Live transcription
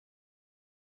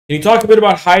Can you talk a bit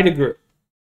about Heidegger?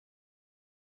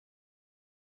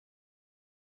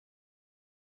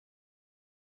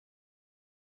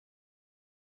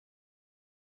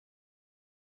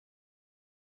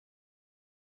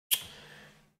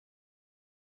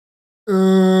 I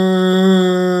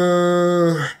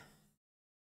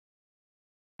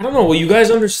don't know. Will you guys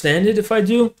understand it if I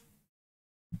do?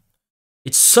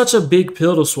 It's such a big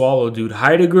pill to swallow, dude.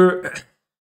 Heidegger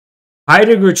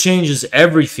changes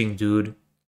everything, dude.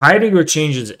 Heidegger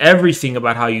changes everything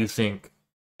about how you think.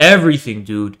 Everything,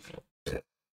 dude.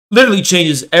 Literally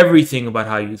changes everything about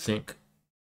how you think.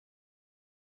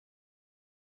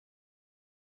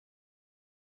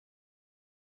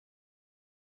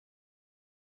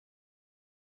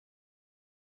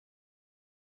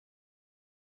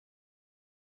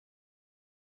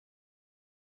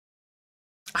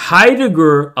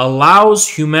 Heidegger allows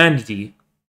humanity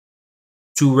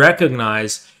to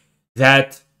recognize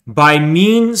that by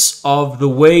means of the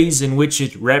ways in which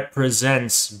it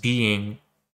represents being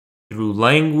through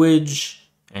language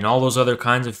and all those other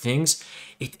kinds of things,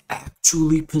 it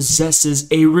actually possesses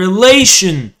a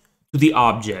relation to the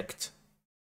object.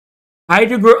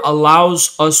 Heidegger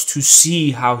allows us to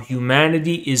see how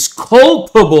humanity is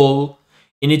culpable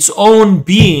in its own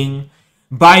being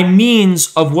by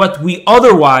means of what we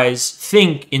otherwise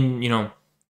think in,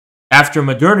 after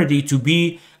modernity to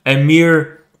be a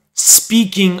mere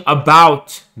speaking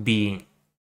about being.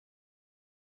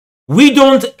 We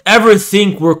don't ever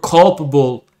think we're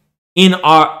culpable in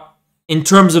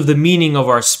terms of the meaning of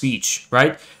our speech,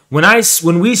 right?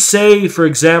 When we say, for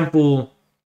example,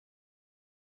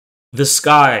 the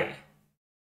sky,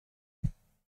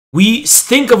 we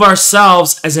think of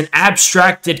ourselves as an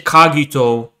abstracted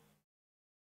cogito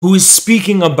who is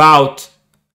speaking about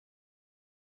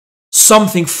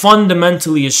something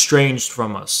fundamentally estranged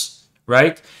from us,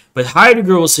 right? But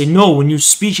Heidegger will say, no, when you're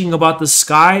speaking about the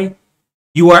sky,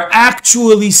 you are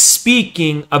actually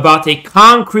speaking about a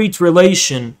concrete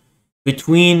relation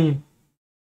between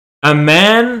a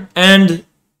man and,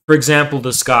 for example,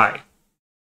 the sky.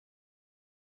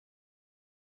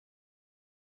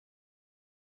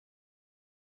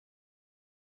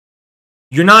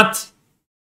 You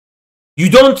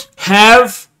don't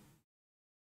have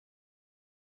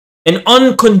an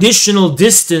unconditional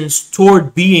distance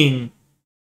toward being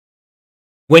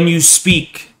when you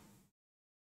speak.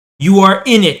 You are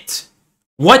in it.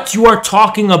 What you are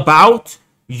talking about,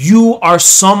 you are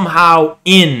somehow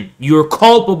in. You're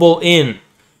culpable in.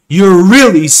 You're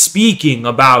really speaking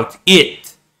about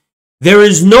it. There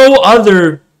is no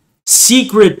other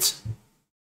secret,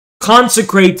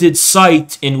 consecrated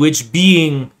site in which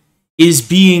being is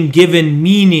being given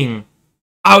meaning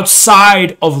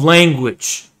outside of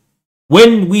language.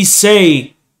 When we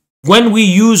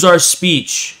use our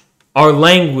speech, our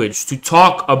language to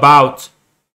talk about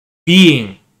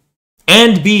being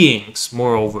and beings,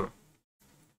 moreover,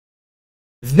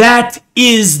 that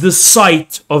is the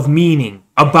site of meaning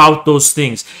about those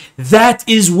things. That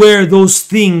is where those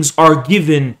things are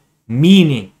given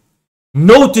meaning.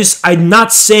 Notice I'm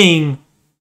not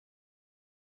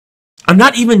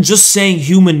even just saying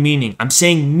human meaning. I'm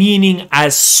saying meaning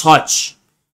as such.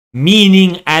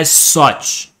 Meaning as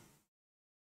such.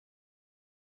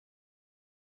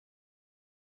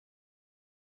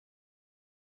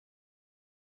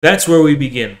 That's where we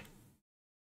begin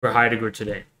for Heidegger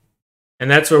today. And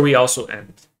that's where we also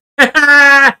end.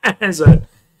 So,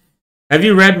 have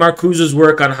you read Marcuse's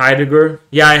work on Heidegger?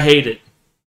 Yeah, I hate it.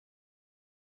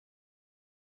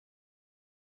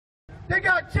 They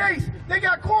got chased. They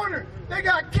got cornered. They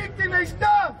got kicked in their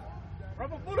stuff.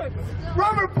 Rubber bullets.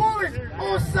 Rubber bullets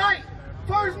on sight.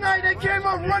 First night they came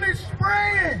up running,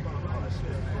 spraying.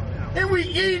 And we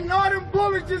eating all them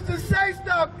bullets just to say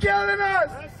stop killing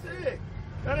us. That's it.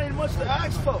 That ain't much to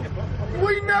ask for.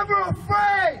 We never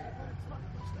afraid.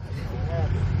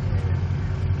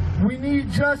 We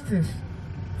need justice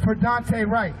for Dante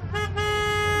Wright.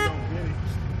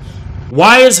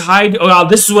 Why is Heidegger... Oh,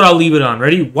 this is what I'll leave it on.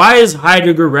 Ready? Why is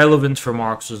Heidegger relevant for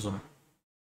Marxism?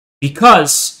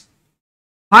 Because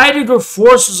Heidegger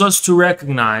forces us to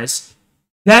recognize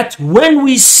that when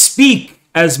we speak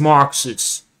as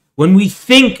Marxists, when we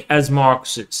think as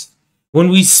Marxists, when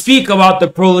we speak about the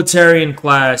proletarian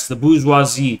class, the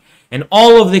bourgeoisie, and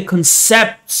all of the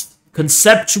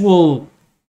conceptual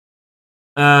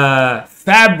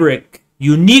fabric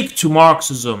unique to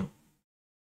Marxism,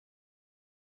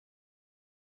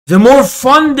 the more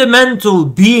fundamental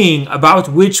being about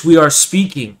which we are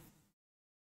speaking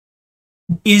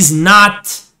is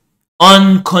not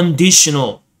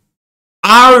unconditional.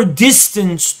 Our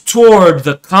distance toward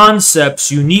the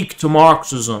concepts unique to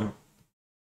Marxism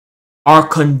are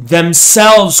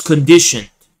themselves conditioned.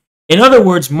 In other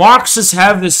words, Marxists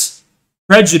have this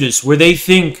prejudice where they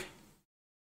think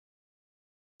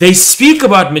they speak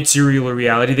about material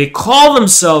reality, they call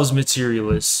themselves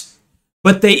materialists,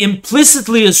 but they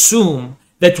implicitly assume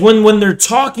that when they're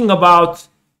talking about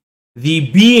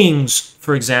the beings,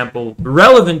 for example,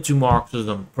 relevant to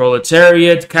Marxism,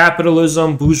 proletariat,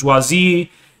 capitalism, bourgeoisie,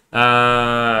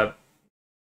 the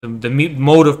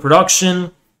mode of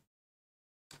production,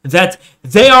 that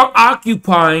they are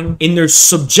occupying in their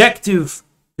subjective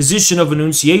position of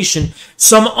enunciation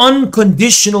some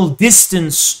unconditional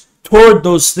distance toward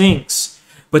those things.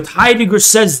 But Heidegger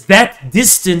says that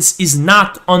distance is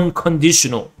not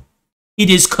unconditional. It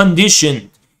is conditioned.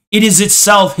 It is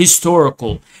itself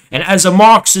historical. And as a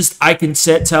Marxist, I can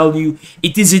tell you,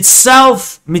 it is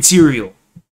itself material.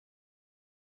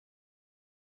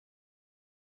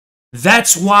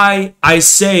 That's why I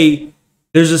say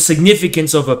there's a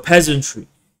significance of a peasantry.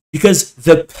 Because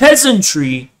the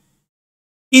peasantry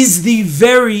is the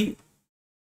very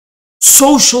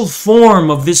social form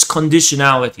of this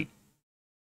conditionality.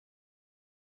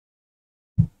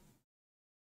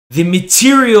 The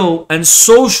material and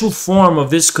social form of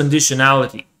this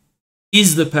conditionality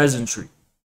is the peasantry.